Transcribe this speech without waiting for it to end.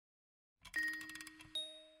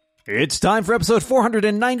It's time for episode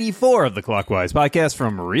 494 of the Clockwise podcast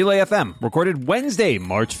from Relay FM, recorded Wednesday,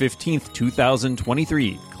 March 15th,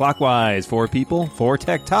 2023. Clockwise, 4 people, 4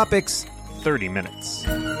 tech topics, 30 minutes.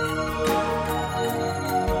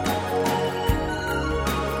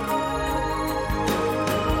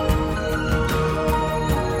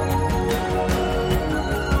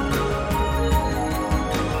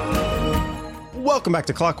 Welcome back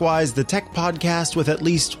to Clockwise, the tech podcast with at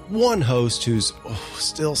least one host who's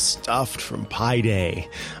still stuffed from Pi Day.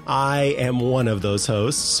 I am one of those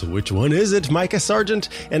hosts. Which one is it? Micah Sargent,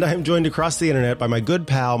 and I am joined across the internet by my good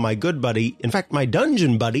pal, my good buddy, in fact, my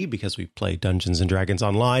dungeon buddy, because we play Dungeons & Dragons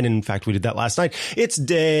online, and in fact, we did that last night. It's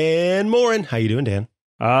Dan Morin. How you doing, Dan?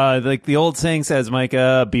 Like the old saying says,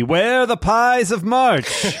 Micah, beware the pies of March.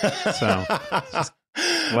 So, just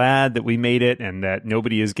glad that we made it and that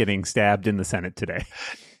nobody is getting stabbed in the Senate today.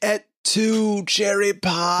 Et tu, cherry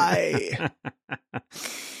pie.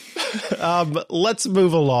 Let's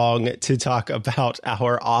move along to talk about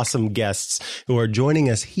our awesome guests who are joining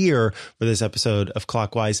us here for this episode of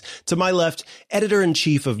Clockwise. To my left,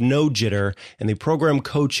 editor-in-chief of No Jitter and the program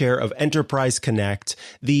co-chair of Enterprise Connect,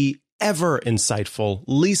 the ever insightful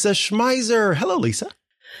Lisa Schmeiser. Hello, Lisa.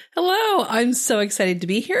 Hello. I'm so excited to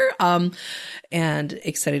be here. And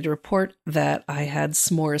excited to report that I had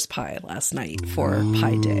s'mores pie last night for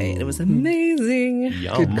Pi Day. It was amazing.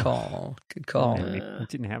 Yum. Good call. Good call. I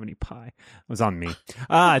didn't have any pie. It was on me.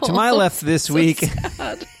 To my left this week,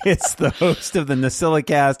 it's the host of the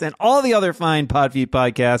Nasilicast and all the other fine Podfeet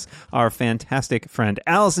podcasts, our fantastic friend,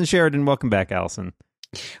 Allison Sheridan. Welcome back, Allison.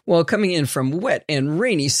 Well, coming in from wet and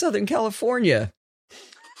rainy Southern California.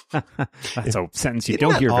 That's a sentence you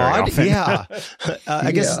don't hear very often. Yeah.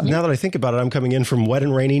 I guess now that I think about it, I'm coming in from wet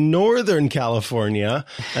and rainy Northern California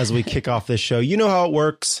as we kick off this show. You know how it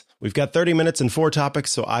works. We've got 30 minutes and 4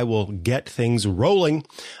 topics, so I will get things rolling.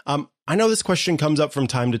 I know this question comes up from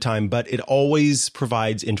time to time, but it always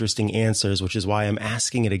provides interesting answers, which is why I'm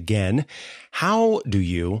asking it again. How do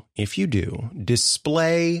you, if you do,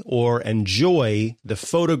 display or enjoy the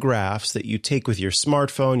photographs that you take with your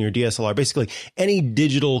smartphone, your DSLR, basically any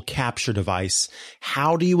digital capture device?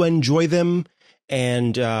 How do you enjoy them,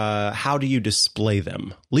 and how do you display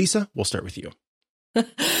them? Lisa, we'll start with you.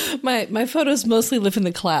 My photos mostly live in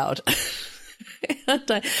the cloud.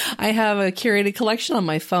 And I have a curated collection on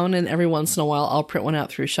my phone, and every once in a while I'll print one out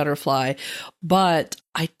through Shutterfly, but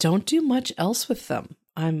I don't do much else with them.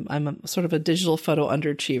 I'm a sort of a digital photo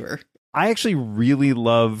underachiever. I actually really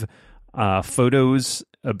love photos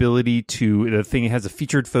ability to the thing. It has a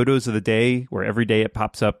featured photos of the day where every day it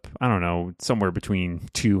pops up, I don't know, somewhere between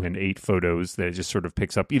 2 and 8 photos that it just sort of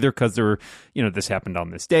picks up, either because they're, this happened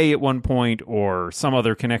on this day at one point or some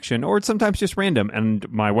other connection, or it's sometimes just random. And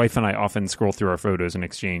my wife and I often scroll through our photos and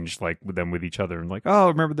exchange like with them with each other and like, oh,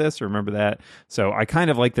 remember this or remember that. So I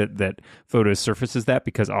kind of like that photos surfaces that,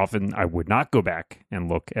 because often I would not go back and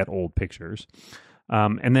look at old pictures.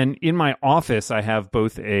 And then in my office, I have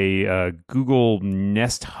both a Google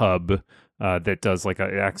Nest Hub that does it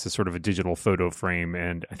acts as sort of a digital photo frame.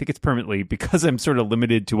 And I think it's permanently, because I'm sort of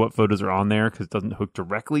limited to what photos are on there, because it doesn't hook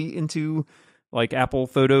directly into like Apple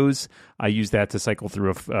Photos. I use that to cycle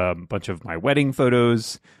through a bunch of my wedding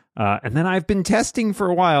photos. And then I've been testing for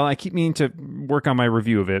a while. I keep meaning to work on my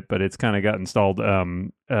review of it, but it's kind of got installed.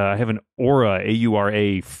 I have an Aura,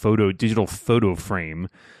 AURA digital photo frame,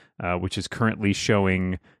 which is currently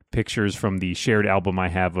showing pictures from the shared album I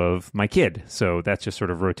have of my kid. So that's just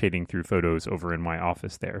sort of rotating through photos over in my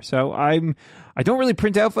office there. So I don't really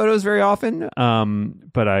print out photos very often,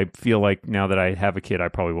 but I feel like now that I have a kid, I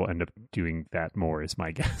probably will end up doing that more, is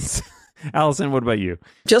my guess. Allison, what about you?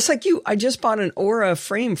 Just like you, I just bought an Aura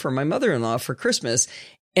frame for my mother-in-law for Christmas.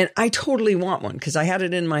 And I totally want one, because I had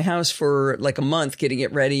it in my house for like a month, getting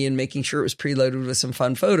it ready and making sure it was preloaded with some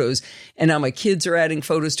fun photos. And now my kids are adding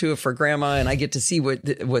photos to it for grandma, and I get to see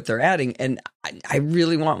what they're adding. And I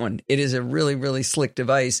really want one. It is a really, really slick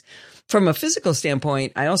device. From a physical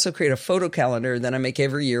standpoint, I also create a photo calendar that I make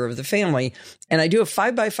every year of the family. And I do a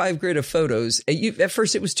 5x5 grid of photos. At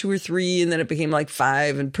first it was 2 or 3, and then it became like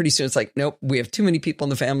 5. And pretty soon it's like, nope, we have too many people in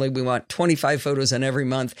the family. We want 25 photos on every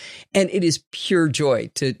month. And it is pure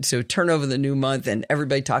joy to turn over the new month, and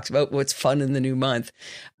everybody talks about what's fun in the new month.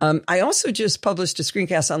 I also just published a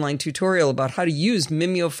screencast online tutorial about how to use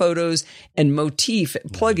Mimeo photos and Motif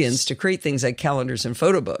plugins to create things like calendars and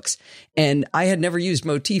photo books. And I had never used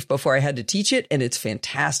Motif before I had to teach it, and it's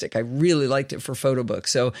fantastic. I really liked it for photo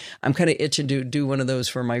books. So I'm kind of itching to do one of those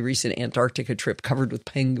for my recent Antarctica trip covered with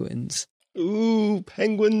penguins. Ooh,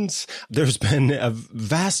 penguins. There's been a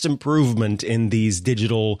vast improvement in these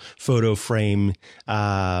digital photo frame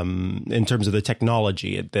in terms of the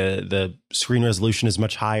technology. The screen resolution is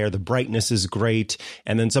much higher. The brightness is great.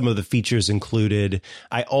 And then some of the features included.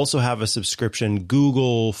 I also have a subscription.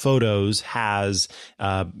 Google Photos has,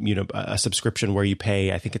 a subscription where you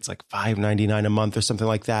pay, I think it's like $5.99 a month or something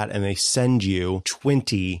like that. And they send you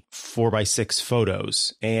 20 4x6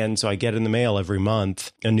 photos. And so I get in the mail every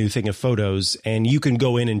month a new thing of photos, and you can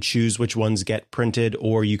go in and choose which ones get printed,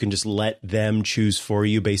 or you can just let them choose for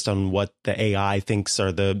you based on what the AI thinks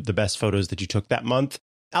are the best photos that you took that month.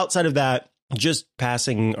 Outside of that, just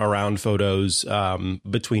passing around photos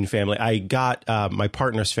between family. I got my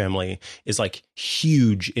partner's family is like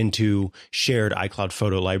huge into shared iCloud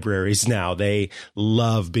photo libraries now. They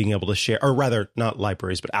love being able to share, or rather not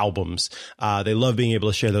libraries, but albums. They love being able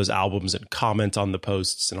to share those albums and comment on the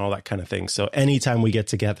posts and all that kind of thing. So anytime we get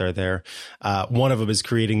together, one of them is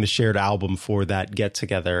creating the shared album for that get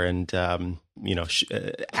together and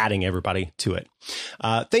adding everybody to it.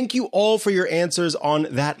 Thank you all for your answers on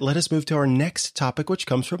that. Let us move to our next topic, which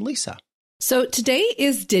comes from Lisa. So today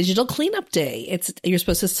is Digital Cleanup Day. You're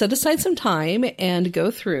supposed to set aside some time and go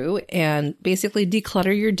through and basically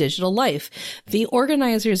declutter your digital life. The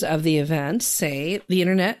organizers of the event say the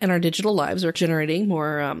internet and our digital lives are generating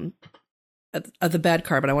more of the bad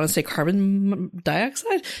carbon. I want to say carbon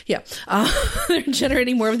dioxide. Yeah. They're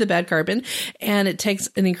generating more of the bad carbon, and it takes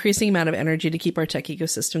an increasing amount of energy to keep our tech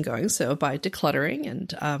ecosystem going. So by decluttering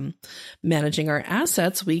and managing our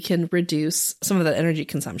assets, we can reduce some of that energy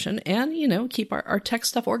consumption and, keep our tech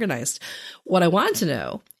stuff organized. What I want to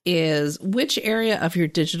know is which area of your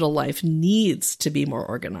digital life needs to be more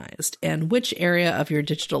organized, and which area of your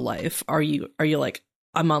digital life are you like,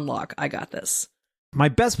 I'm on lock, I got this? My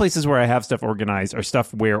best places where I have stuff organized are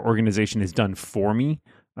stuff where organization is done for me.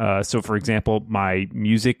 So, for example, my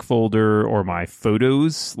music folder or my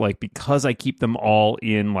photos, because I keep them all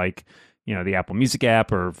in the Apple Music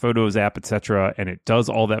app or Photos app, etc., and it does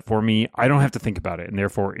all that for me, I don't have to think about it, and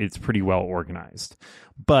therefore it's pretty well organized.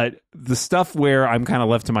 But the stuff where I'm kind of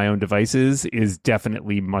left to my own devices is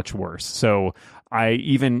definitely much worse. So I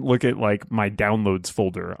even look at my downloads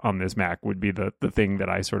folder on this Mac would be the thing that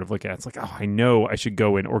I sort of look at. It's I know I should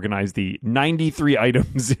go and organize the 93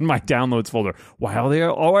 items in my downloads folder. Why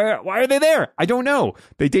are they there? I don't know.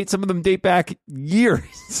 Some of them date back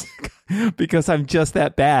years. Because I'm just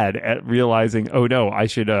that bad at realizing, oh no, I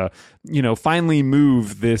should, finally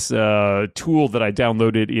move this tool that I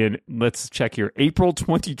downloaded in, let's check here, April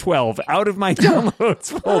 2012 out of my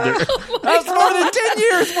downloads folder. That's more than 10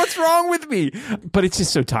 years. What's wrong with me? But it's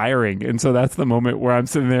just so tiring. And so that's the moment where I'm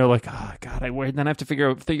sitting there oh God, then I have to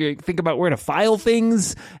think about where to file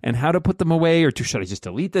things and how to put them away, or should I just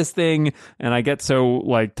delete this thing? And I get so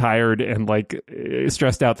tired and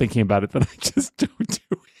stressed out thinking about it that I just don't do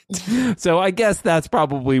it. So I guess that's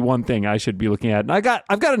probably one thing I should be looking at. And I've got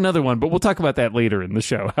another one, but we'll talk about that later in the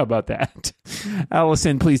show. How about that?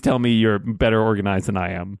 Allison, please tell me you're better organized than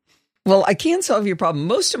I am. Well, I can solve your problem.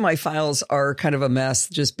 Most of my files are kind of a mess,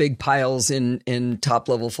 just big piles in top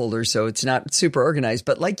level folders. So it's not super organized.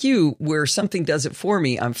 But like you, where something does it for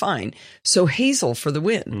me, I'm fine. So Hazel for the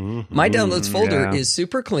win. Mm-hmm. My downloads folder is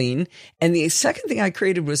super clean. And the second thing I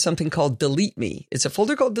created was something called Delete Me. It's a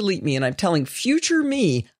folder called Delete Me. And I'm telling future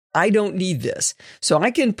me, I don't need this. So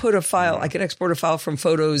I can put a file, I can export a file from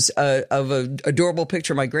Photos of an adorable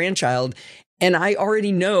picture of my grandchild, and I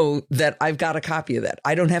already know that I've got a copy of that.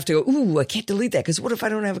 I don't have to go, ooh, I can't delete that because what if I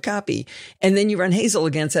don't have a copy? And then you run Hazel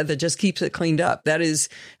against that just keeps it cleaned up. That is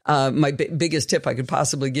my biggest tip I could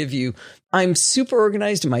possibly give you. I'm super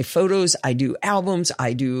organized in my photos. I do albums.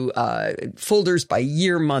 I do folders by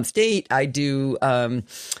year, month, date. I do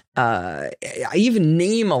I even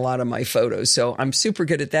name a lot of my photos. So I'm super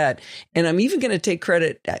good at that. And I'm even going to take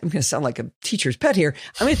credit. I'm going to sound like a teacher's pet here.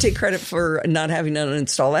 I'm going to take credit for not having to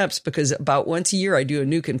uninstall apps, because about once a year I do a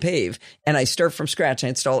nuke and pave and I start from scratch. I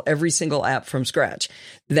install every single app from scratch.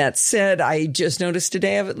 That said, I just noticed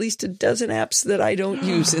today I have at least a dozen apps that I don't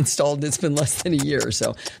use installed. It's been less than a year.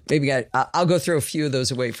 So maybe I'll go throw a few of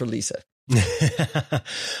those away for Lisa.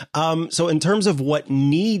 So in terms of what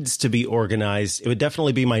needs to be organized, it would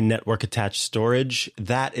definitely be my network attached storage.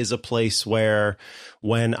 That is a place where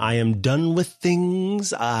when I am done with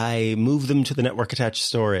things, I move them to the network attached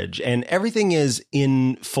storage, and everything is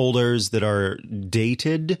in folders that are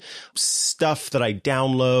dated, stuff that I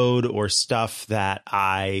download or stuff that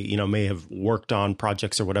I, may have worked on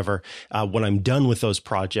projects or whatever. When I'm done with those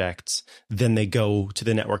projects, then they go to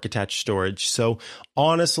the network attached storage. So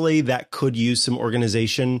honestly, that could use some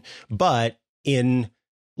organization, but in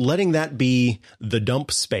letting that be the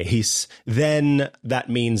dump space, then that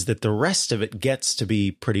means that the rest of it gets to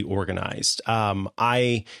be pretty organized.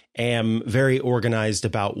 I am very organized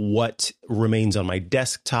about what remains on my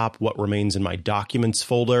desktop, what remains in my documents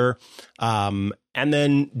folder. And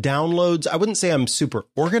then downloads, I wouldn't say I'm super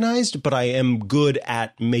organized, but I am good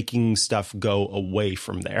at making stuff go away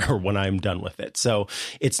from there when I'm done with it. So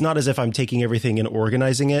it's not as if I'm taking everything and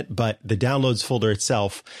organizing it, but the downloads folder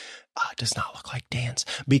itself does not look like Dan's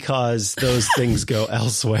because those things go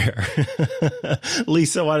elsewhere.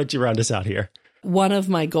 Lisa, why don't you round us out here? One of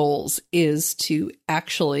my goals is to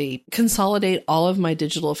actually consolidate all of my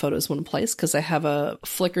digital photos in one place because I have a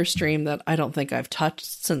Flickr stream that I don't think I've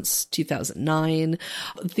touched since 2009.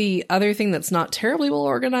 The other thing that's not terribly well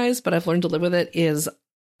organized, but I've learned to live with it, is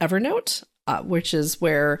Evernote, which is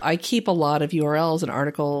where I keep a lot of URLs and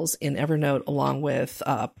articles in Evernote along with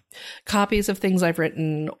copies of things I've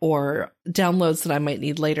written or downloads that I might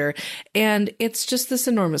need later. And it's just this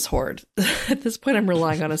enormous hoard. At this point, I'm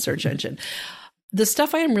relying on a search engine. The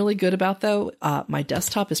stuff I am really good about, though, my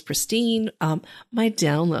desktop is pristine. My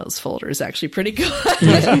downloads folder is actually pretty good.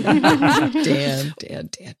 Dan.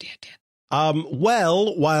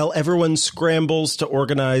 Well, while everyone scrambles to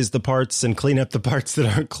organize the parts and clean up the parts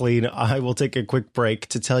that aren't clean, I will take a quick break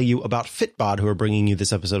to tell you about Fitbod, who are bringing you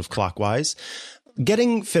this episode of Clockwise.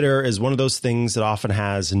 Getting fitter is one of those things that often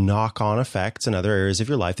has knock-on effects in other areas of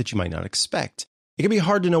your life that you might not expect. It can be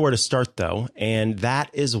hard to know where to start, though, and that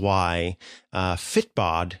is why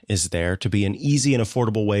Fitbod is there to be an easy and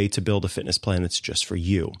affordable way to build a fitness plan that's just for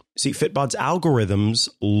you. See, Fitbod's algorithms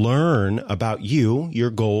learn about you, your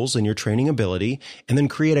goals, and your training ability, and then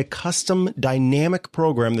create a custom dynamic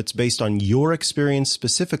program that's based on your experience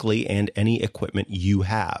specifically and any equipment you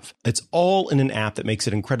have. It's all in an app that makes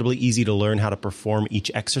it incredibly easy to learn how to perform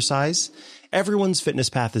each exercise. Everyone's fitness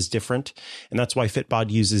path is different, and that's why Fitbod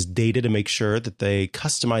uses data to make sure that they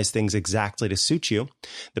customize things exactly to suit you.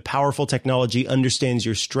 The powerful technology understands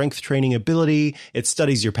your strength training ability, it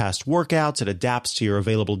studies your past workouts, it adapts to your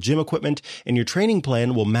available gym equipment, and your training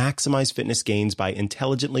plan will maximize fitness gains by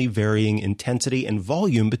intelligently varying intensity and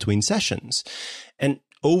volume between sessions. And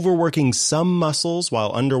overworking some muscles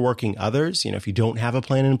while underworking others, if you don't have a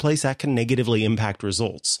plan in place, that can negatively impact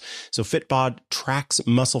results. So Fitbod tracks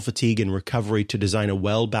muscle fatigue and recovery to design a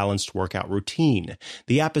well-balanced workout routine.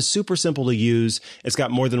 The app is super simple to use. It's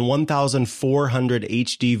got more than 1,400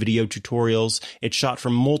 HD video tutorials. It's shot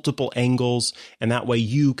from multiple angles, and that way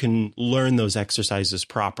you can learn those exercises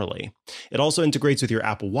properly. It also integrates with your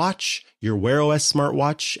Apple Watch, your Wear OS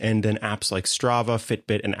smartwatch, and then apps like Strava,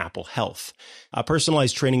 Fitbit, and Apple Health.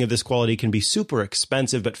 Personalized training of this quality can be super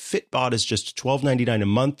expensive, but Fitbod is just $12.99 a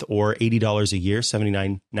month or $80 a year,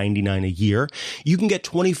 $79.99 a year. You can get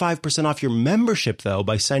 25% off your membership, though,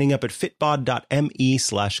 by signing up at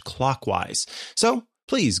fitbod.me/clockwise. So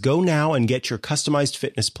please go now and get your customized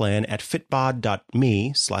fitness plan at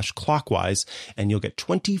fitbod.me/clockwise, and you'll get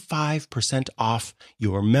 25% off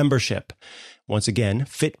your membership. Once again,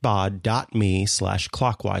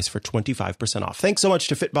 fitbod.me/clockwise for 25% off. Thanks so much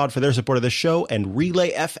to Fitbod for their support of this show and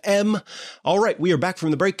Relay FM. All right, we are back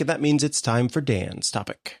from the break, and that means it's time for Dan's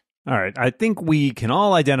topic. All right, I think we can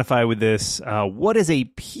all identify with this. What is a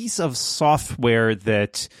piece of software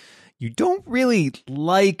that you don't really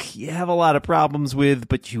like, you have a lot of problems with,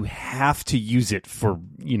 but you have to use it for,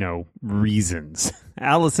 reasons?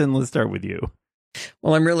 Allison, let's start with you.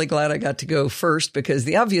 Well, I'm really glad I got to go first because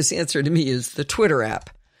the obvious answer to me is the Twitter app.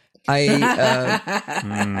 It's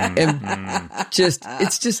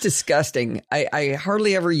just disgusting. I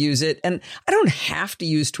hardly ever use it, and I don't have to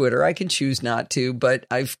use Twitter. I can choose not to, but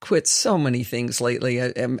I've quit so many things lately.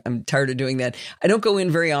 I'm tired of doing that. I don't go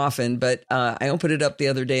in very often, but I opened it up the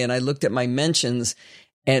other day and I looked at my mentions.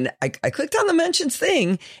 And I clicked on the mentions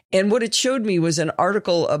thing, and what it showed me was an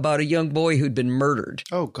article about a young boy who'd been murdered.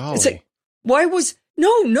 Oh, golly. It's like,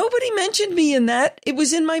 nobody mentioned me in that. It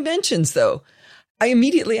was in my mentions, though. I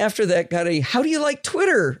immediately after that got a how do you like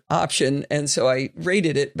Twitter option. And so I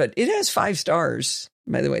rated it, but it has 5 stars.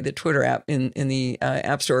 By the way, the Twitter app in the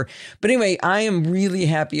App Store. But anyway, I am really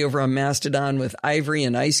happy over on Mastodon with Ivory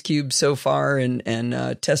and Ice Cube so far, and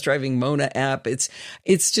Test Driving Mona app. It's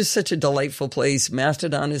just such a delightful place.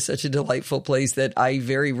 Mastodon is such a delightful place that I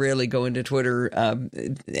very rarely go into Twitter,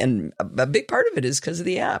 and a big part of it is because of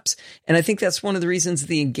the apps. And I think that's one of the reasons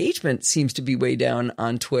the engagement seems to be way down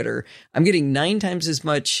on Twitter. I'm getting 9 times as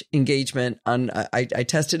much engagement on. I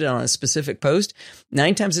tested it on a specific post.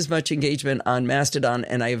 9 times as much engagement on Mastodon.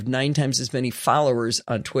 And I have 9 times as many followers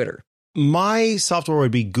on Twitter. My software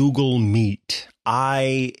would be Google Meet.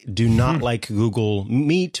 I do not like Google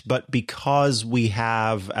Meet, but because we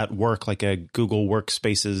have at work like a Google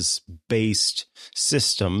Workspaces based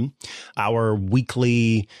system, our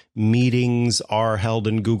weekly meetings are held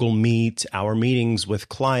in Google Meet. Our meetings with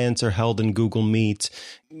clients are held in Google Meet.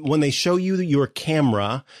 When they show you your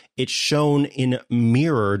camera, it's shown in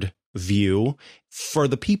mirrored view. For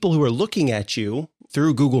the people who are looking at you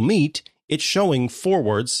through Google Meet, it's showing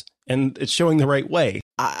forwards and it's showing the right way.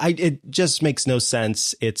 It just makes no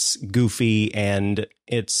sense. It's goofy and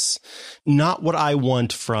it's not what I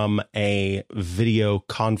want from a video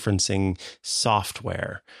conferencing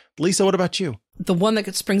software. Lisa, what about you? The one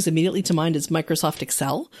that springs immediately to mind is Microsoft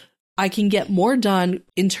Excel. I can get more done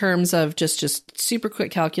in terms of just super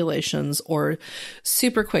quick calculations or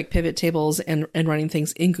super quick pivot tables and running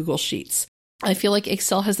things in Google Sheets. I feel like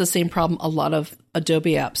Excel has the same problem a lot of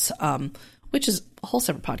Adobe apps, which is a whole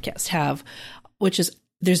separate podcast, have, which is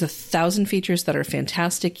there's 1,000 features that are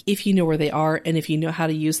fantastic if you know where they are and if you know how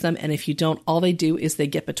to use them. And if you don't, all they do is they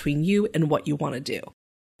get between you and what you want to do.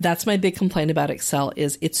 That's my big complaint about Excel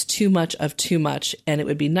is it's too much of too much. And it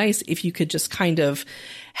would be nice if you could just kind of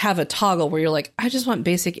have a toggle where you're like, I just want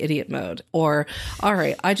basic idiot mode. Or, all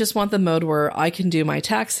right, I just want the mode where I can do my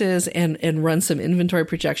taxes and run some inventory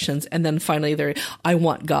projections. And then finally I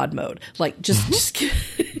want God mode. Like just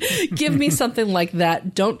give me something like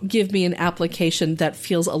that. Don't give me an application that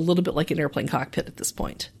feels a little bit like an airplane cockpit at this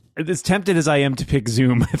point. As tempted as I am to pick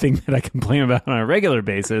Zoom, a thing that I complain about on a regular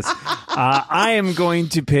basis, I am going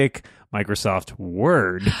to pick Microsoft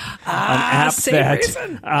Word, an app that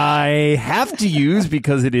reason. I have to use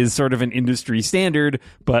because it is sort of an industry standard,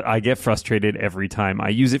 but I get frustrated every time I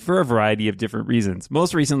use it for a variety of different reasons.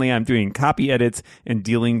 Most recently, I'm doing copy edits and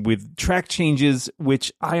dealing with track changes,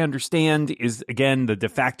 which I understand is, again, the de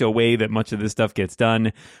facto way that much of this stuff gets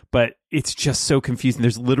done, but it's just so confusing.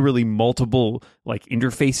 There's literally multiple like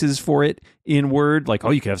interfaces for it in Word. Like, oh,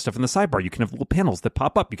 you can have stuff in the sidebar. You can have little panels that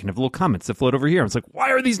pop up. You can have little comments that float over here. It's like, why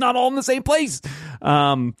are these not all in the same place?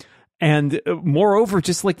 And moreover,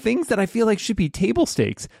 just like things that I feel like should be table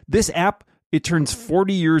stakes. This app, it turns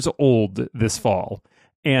 40 years old this fall.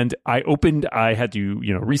 And I had to,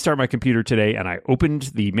 restart my computer today, and I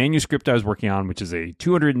opened the manuscript I was working on, which is a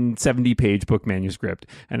 270-page book manuscript.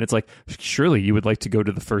 And it's like, surely you would like to go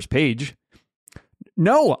to the first page.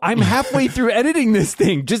 No, I'm halfway through editing this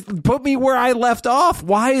thing. Just put me where I left off.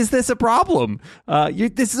 Why is this a problem?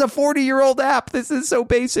 This is a 40-year-old app. This is so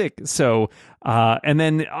basic. So, and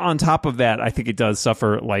then on top of that, I think it does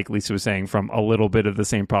suffer, like Lisa was saying, from a little bit of the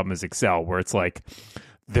same problem as Excel, where it's like,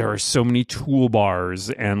 there are so many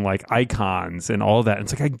toolbars and like icons and all of that.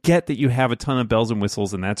 It's like, I get that you have a ton of bells and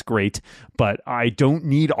whistles and that's great, but I don't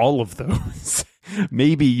need all of those.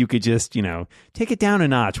 Maybe you could just, take it down a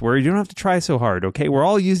notch where you don't have to try so hard. Okay. We're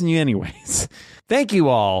all using you anyways. Thank you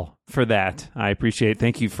all for that. I appreciate it.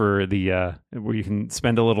 Thank you for the, where you can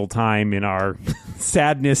spend a little time in our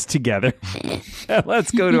sadness together.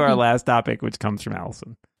 Let's go to our last topic, which comes from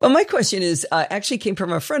Allison. Well, my question is actually came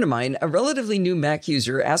from a friend of mine, a relatively new Mac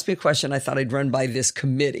user, asked me a question I thought I'd run by this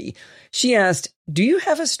committee. She asked, do you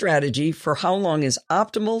have a strategy for how long is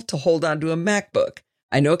optimal to hold on to a MacBook?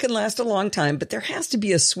 I know it can last a long time, but there has to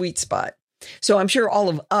be a sweet spot. So I'm sure all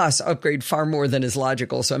of us upgrade far more than is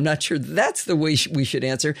logical. So I'm not sure that's the way we should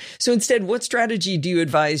answer. So instead, what strategy do you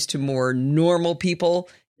advise to more normal people?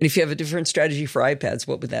 And if you have a different strategy for iPads,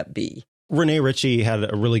 what would that be? Rene Ritchie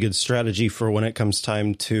had a really good strategy for when it comes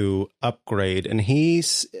time to upgrade. And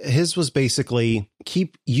his was basically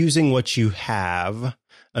keep using what you have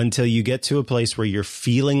until you get to a place where you're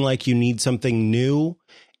feeling like you need something new,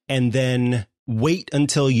 and then wait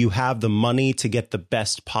until you have the money to get the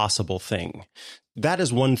best possible thing. That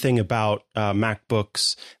is one thing about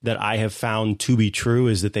MacBooks that I have found to be true,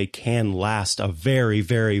 is that they can last a very,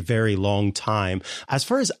 very, very long time. As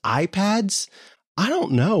far as iPads, I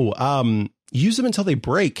don't know. Use them until they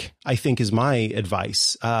break, I think, is my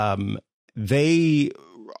advice. They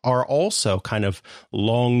are also kind of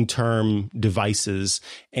long-term devices.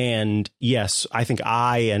 And yes, I think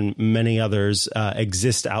I and many others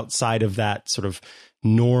exist outside of that sort of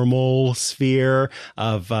normal sphere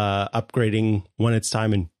of upgrading when it's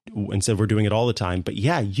time, and instead we're doing it all the time. But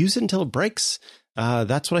yeah, use it until it breaks.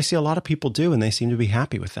 That's what I see a lot of people do, and they seem to be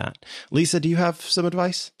happy with that. Lisa, do you have some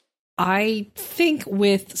advice? I think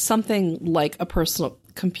with something like a personal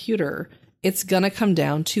computer, it's going to come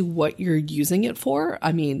down to what you're using it for.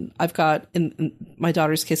 I mean, I've got, in my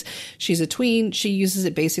daughter's case, she's a tween. She uses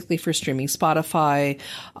it basically for streaming Spotify,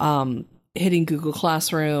 hitting Google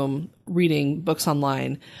Classroom, reading books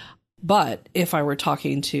online. But if I were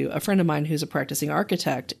talking to a friend of mine who's a practicing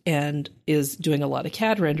architect and is doing a lot of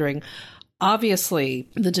CAD rendering, obviously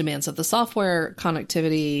the demands of the software,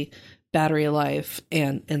 connectivity, battery life,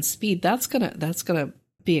 and speed, that's gonna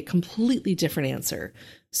be a completely different answer.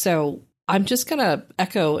 So I'm just going to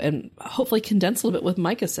echo and hopefully condense a little bit what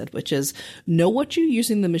Micah said, which is know what you're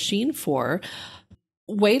using the machine for.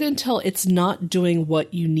 Wait until it's not doing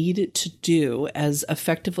what you need it to do as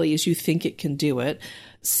effectively as you think it can do it.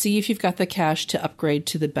 See if you've got the cash to upgrade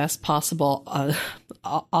to the best possible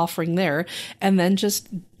offering there, and then just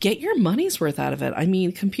get your money's worth out of it. I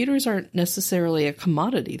mean, computers aren't necessarily a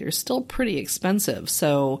commodity. They're still pretty expensive.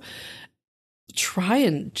 So try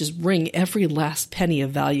and just wring every last penny of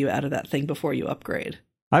value out of that thing before you upgrade.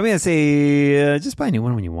 I'm going to say just buy a new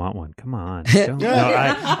one when you want one. Come on.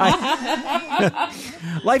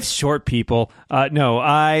 Life's short, people.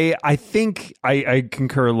 I think I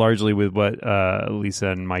concur largely with what Lisa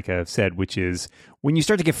and Micah have said, which is when you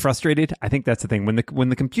start to get frustrated, I think that's the thing. When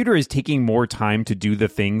the computer is taking more time to do the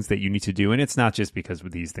things that you need to do, and it's not just because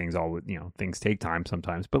with these things, things take time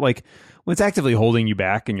sometimes, but like when it's actively holding you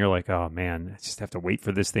back and you're like, oh man, I just have to wait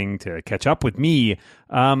for this thing to catch up with me.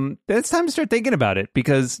 It's time to start thinking about it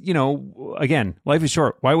because, again, life is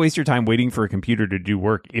short. Why waste your time waiting for a computer to do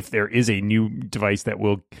work if there is a new device that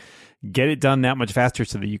will get it done that much faster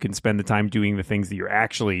so that you can spend the time doing the things that you're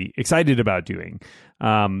actually excited about doing?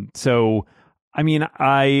 So I mean,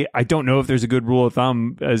 I don't know if there's a good rule of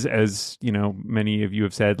thumb, as many of you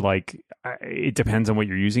have said, like it depends on what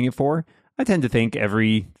you're using it for. I tend to think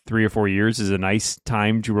every 3 or 4 years is a nice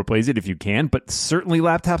time to replace it if you can, but certainly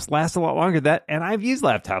laptops last a lot longer than that, and I've used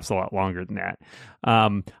laptops a lot longer than that.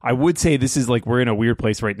 I would say this is like we're in a weird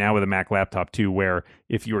place right now with a Mac laptop too, where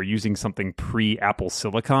if you are using something pre-Apple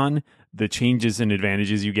Silicon, the changes and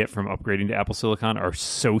advantages you get from upgrading to Apple Silicon are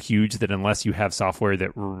so huge that unless you have software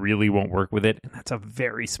that really won't work with it, and that's a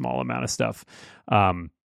very small amount of stuff,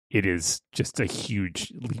 it is just a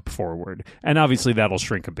huge leap forward. And obviously that'll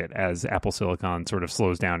shrink a bit as Apple Silicon sort of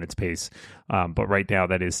slows down its pace. But right now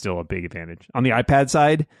that is still a big advantage. On the iPad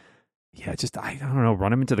side, yeah, just, I don't know,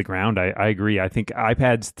 run them into the ground. I agree. I think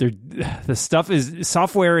iPads, the stuff is,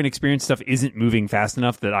 software and experience stuff isn't moving fast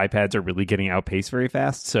enough that iPads are really getting outpaced very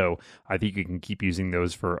fast. So I think you can keep using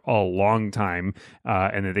those for a long time,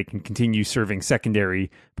 and that they can continue serving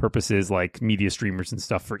secondary purposes like media streamers and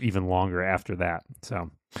stuff for even longer after that.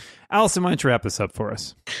 So Allison, why don't you wrap this up for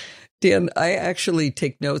us? Dan, I actually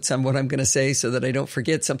take notes on what I'm going to say so that I don't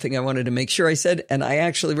forget something I wanted to make sure I said. And I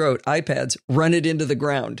actually wrote iPads, run it into the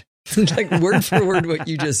ground. Like word for word what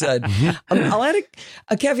you just said. I'll add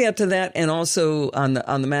a caveat to that, and also on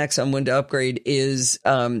the Macs on when to upgrade is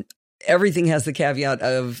everything has the caveat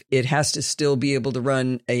of it has to still be able to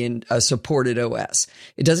run a supported OS.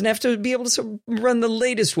 It doesn't have to be able to run the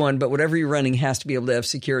latest one, but whatever you're running has to be able to have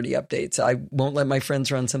security updates. I won't let my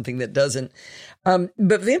friends run something that doesn't. But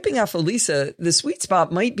vamping off of Lisa, the sweet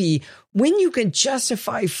spot might be when you can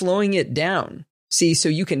justify flowing it down. See, so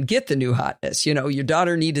you can get the new hotness. Your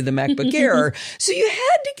daughter needed the MacBook Air, so you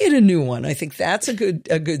had to get a new one. I think that's a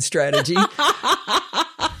good strategy.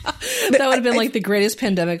 That would have been like the greatest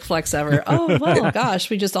pandemic flex ever. Oh, well, gosh,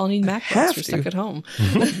 we just all need MacBooks. We're stuck at home.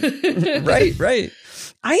 Right.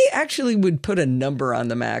 I actually would put a number on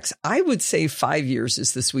the Macs. I would say 5 years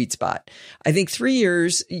is the sweet spot. I think 3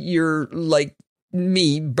 years, you're like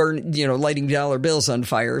me lighting dollar bills on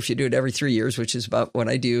fire if you do it every 3 years, which is about what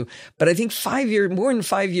I do. But I think more than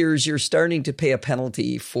 5 years, you're starting to pay a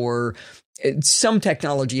penalty for some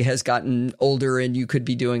technology has gotten older and you could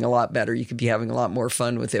be doing a lot better. You could be having a lot more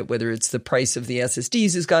fun with it, whether it's the price of the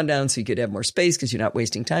SSDs has gone down so you could have more space because you're not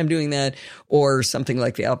wasting time doing that, or something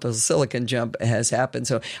like the Apple Silicon jump has happened.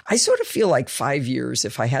 So I sort of feel like 5 years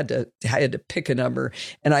if I had to pick a number.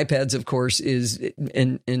 And iPads, of course, is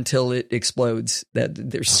until it explodes. That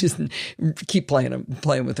there's just keep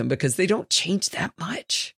playing with them because they don't change that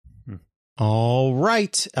much. All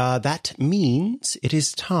right. That means it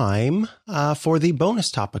is time for the bonus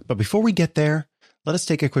topic. But before we get there, let us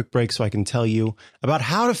take a quick break so I can tell you about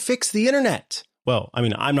how to fix the internet. Well, I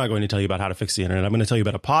mean, I'm not going to tell you about how to fix the internet. I'm going to tell you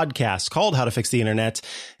about a podcast called How to Fix the Internet.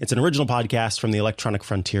 It's an original podcast from the Electronic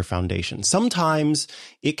Frontier Foundation. Sometimes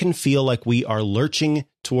it can feel like we are lurching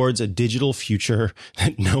towards a digital future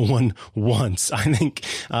that no one wants. I think,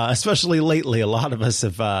 especially lately, a lot of us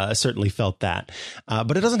have certainly felt that.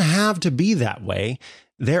 But it doesn't have to be that way.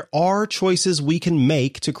 There are choices we can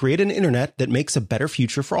make to create an internet that makes a better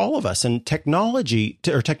future for all of us. And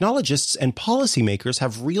technologists and policymakers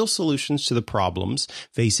have real solutions to the problems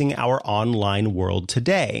facing our online world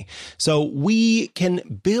today. So we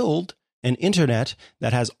can build an internet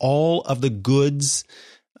that has all of the goods,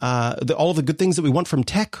 all of the good things that we want from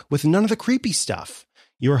tech with none of the creepy stuff.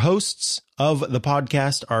 Your hosts of the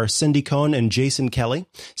podcast are Cindy Cohen and Jason Kelly.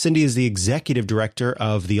 Cindy is the executive director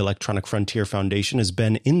of the Electronic Frontier Foundation, has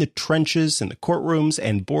been in the trenches, in the courtrooms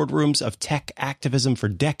and boardrooms of tech activism for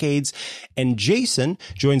decades. And Jason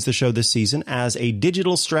joins the show this season as a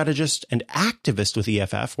digital strategist and activist with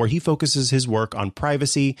EFF, where he focuses his work on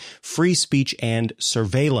privacy, free speech, and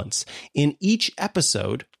surveillance. In each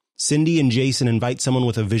episode, Cindy and Jason invite someone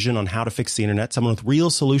with a vision on how to fix the internet, someone with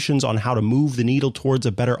real solutions on how to move the needle towards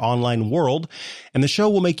a better online world. And the show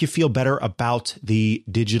will make you feel better about the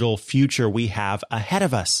digital future we have ahead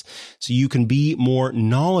of us, so you can be more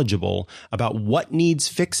knowledgeable about what needs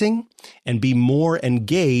fixing and be more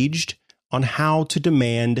engaged on how to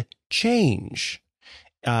demand change.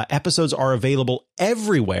 Episodes are available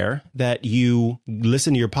everywhere that you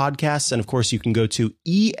listen to your podcasts. And of course, you can go to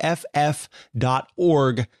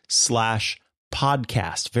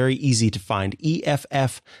EFF.org/podcast. Very easy to find,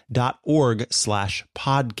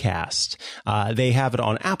 EFF.org/podcast. They have it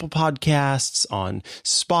on Apple Podcasts, on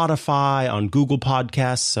Spotify, on Google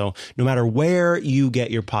Podcasts. So no matter where you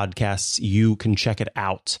get your podcasts, you can check it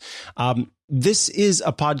out. This is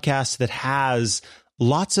a podcast that has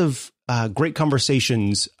lots of great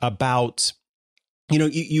conversations about,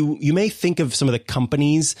 you may think of some of the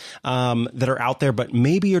companies that are out there, but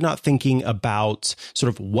maybe you're not thinking about sort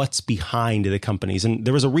of what's behind the companies. And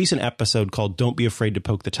there was a recent episode called Don't Be Afraid to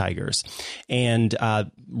Poke the Tigers. And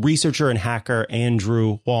researcher and hacker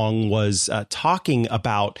Andrew Huang was talking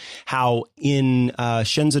about how in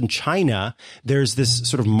Shenzhen, China, there's this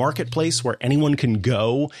sort of marketplace where anyone can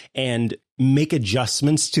go and make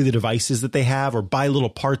adjustments to the devices that they have, or buy little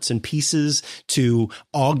parts and pieces to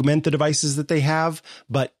augment the devices that they have.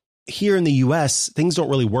 But here in the US, things don't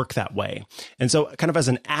really work that way. And so kind of as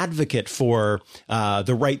an advocate for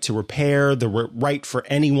the right to repair, the right for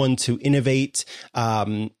anyone to innovate,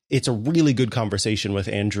 it's a really good conversation with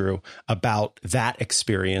Andrew about that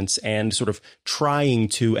experience and sort of trying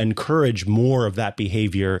to encourage more of that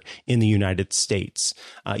behavior in the United States.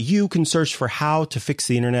 You can search for How to Fix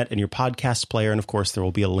the Internet in your podcast player. And of course, there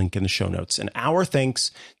will be a link in the show notes. And our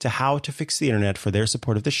thanks to How to Fix the Internet for their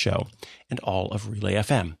support of the show and all of Relay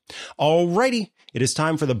FM. Alrighty, it is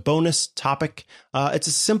time for the bonus topic. It's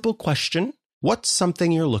a simple question. What's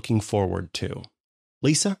something you're looking forward to?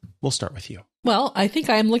 Lisa, we'll start with you. Well, I think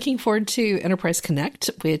I'm looking forward to Enterprise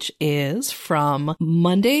Connect, which is from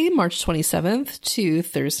Monday, March 27th to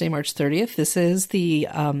Thursday, March 30th. This is the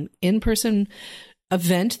in-person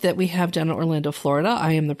event that we have down in Orlando, Florida.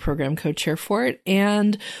 I am the program co-chair for it,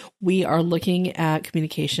 and we are looking at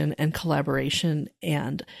communication and collaboration.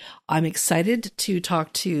 And I'm excited to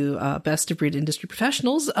talk to best-of-breed industry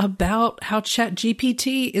professionals about how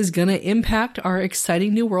ChatGPT is going to impact our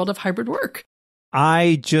exciting new world of hybrid work.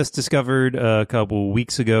 I just discovered a couple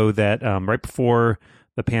weeks ago that right before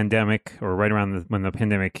the pandemic, or right around when the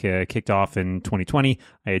pandemic kicked off in 2020,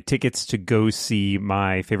 I had tickets to go see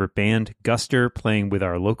my favorite band, Guster, playing with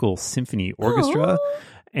our local symphony orchestra. Aww.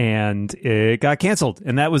 And it got canceled.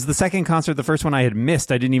 And that was the second concert. The first one I had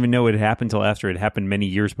missed. I didn't even know it had happened until after it happened many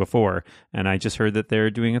years before. And I just heard that they're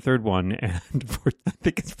doing a third one. And I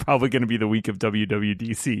think it's probably going to be the week of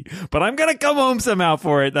WWDC. But I'm going to come home somehow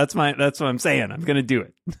for it. That's what I'm saying. I'm going to do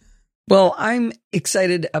it. Well, I'm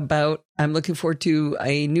looking forward to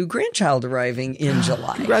a new grandchild arriving in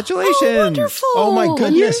July. Congratulations. Oh, wonderful. Oh, my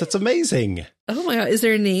goodness. That's amazing. Oh, my God. Is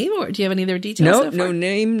there a name, or do you have any other details? No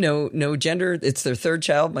name, no gender. It's their third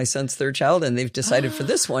child, my son's third child, and they've decided for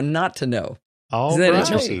this one not to know. All they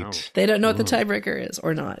right. They don't know what the tiebreaker is,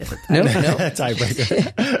 or not. No.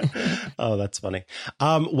 Tiebreaker. Oh, that's funny.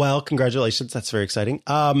 Well, congratulations. That's very exciting.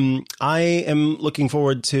 I am looking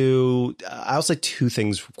forward to, I'll say two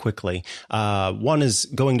things quickly. One is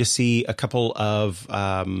going to see a couple of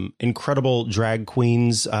incredible drag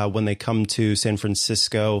queens when they come to San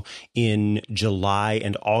Francisco in July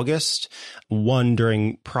and August. One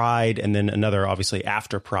during Pride, and then another obviously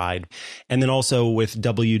after Pride. And then also with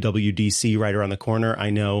WWDC right around the corner, I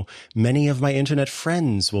know many of my internet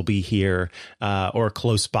friends will be here or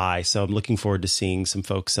close by. So I'm looking forward to seeing some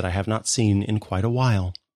folks that I have not seen in quite a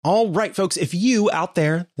while. All right, folks, if you out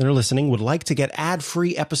there that are listening would like to get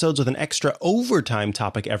ad-free episodes with an extra overtime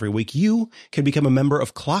topic every week, you can become a member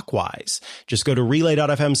of Clockwise. Just go to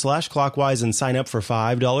relay.fm/clockwise and sign up for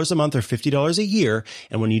 $5 a month or $50 a year.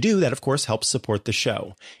 And when you do, that, of course, helps support the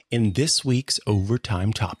show. In this week's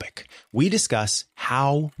overtime topic, we discuss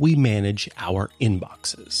how we manage our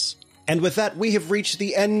inboxes. And with that, we have reached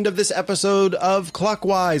the end of this episode of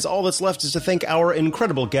Clockwise. All that's left is to thank our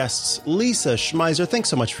incredible guests. Lisa Schmeiser, thanks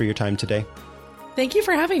so much for your time today. Thank you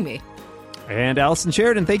for having me. And Allison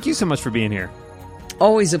Sheridan, thank you so much for being here.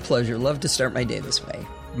 Always a pleasure. Love to start my day this way.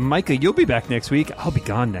 Micah, you'll be back next week. I'll be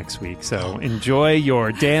gone next week. So enjoy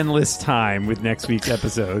your Dan-less time with next week's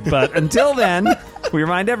episode. But until then, we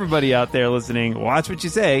remind everybody out there listening, watch what you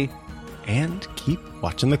say. And keep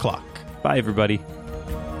watching the clock. Bye, everybody.